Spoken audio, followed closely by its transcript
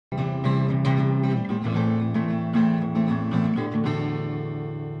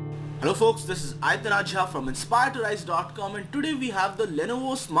Hello folks, this is Jha from inspiredtorise.com, and today we have the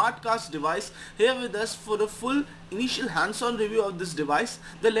Lenovo Smartcast device here with us for a full initial hands-on review of this device.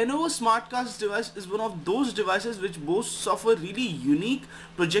 The Lenovo Smartcast device is one of those devices which boasts of a really unique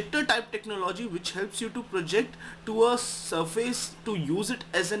projector type technology which helps you to project to a surface to use it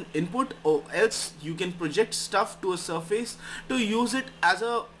as an input, or else you can project stuff to a surface to use it as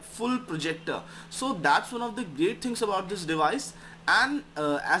a full projector. So that's one of the great things about this device. And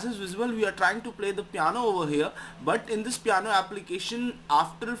as is visible, we are trying to play the piano over here, but in this piano application,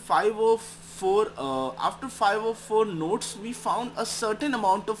 after 5 or 4 notes, we found a certain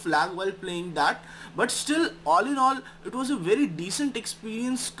amount of lag while playing that, but still, all in all, it was a very decent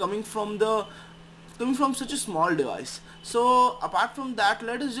experience coming from such a small device. So apart from that,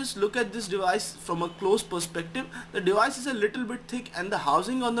 let us just look at this device from a close perspective. The device is a little bit thick, and the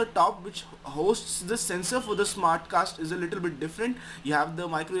housing on the top which hosts the sensor for the Smartcast is a little bit different. You have the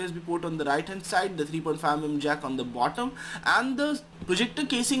micro USB port on the right hand side, the 3.5mm jack on the bottom, and the projector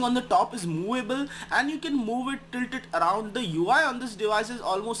casing on the top is movable, and you can move it, tilt it around. The UI on this device is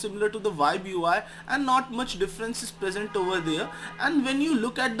almost similar to the Vibe UI, and not much difference is present over there. And when you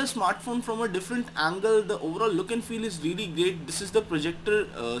look at the smartphone from a different angle, the overall look and feel is really great. This is the projector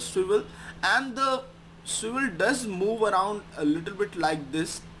swivel, and the swivel does move around a little bit like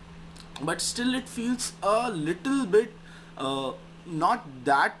this, but still it feels a little bit not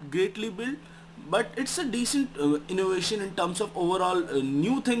that greatly built, but it's a decent innovation in terms of overall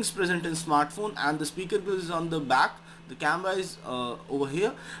new things present in smartphone. And the speaker grill is on the back, the camera is over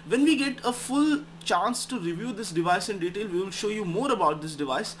here. When we get a full chance to review this device in detail, we will show you more about this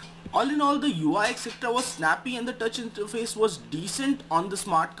device. All in all, the UI etc was snappy, and the touch interface was decent on the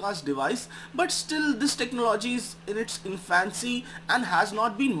Smartcast device, but still this technology is in its infancy and has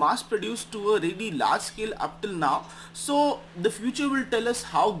not been mass produced to a really large scale up till now. So the future will tell us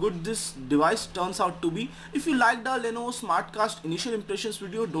how good this device turns out to be. If you liked our Lenovo Smartcast initial impressions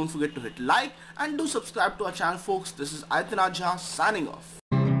video, don't forget to hit like and do subscribe to our channel folks. This is Jha signing off.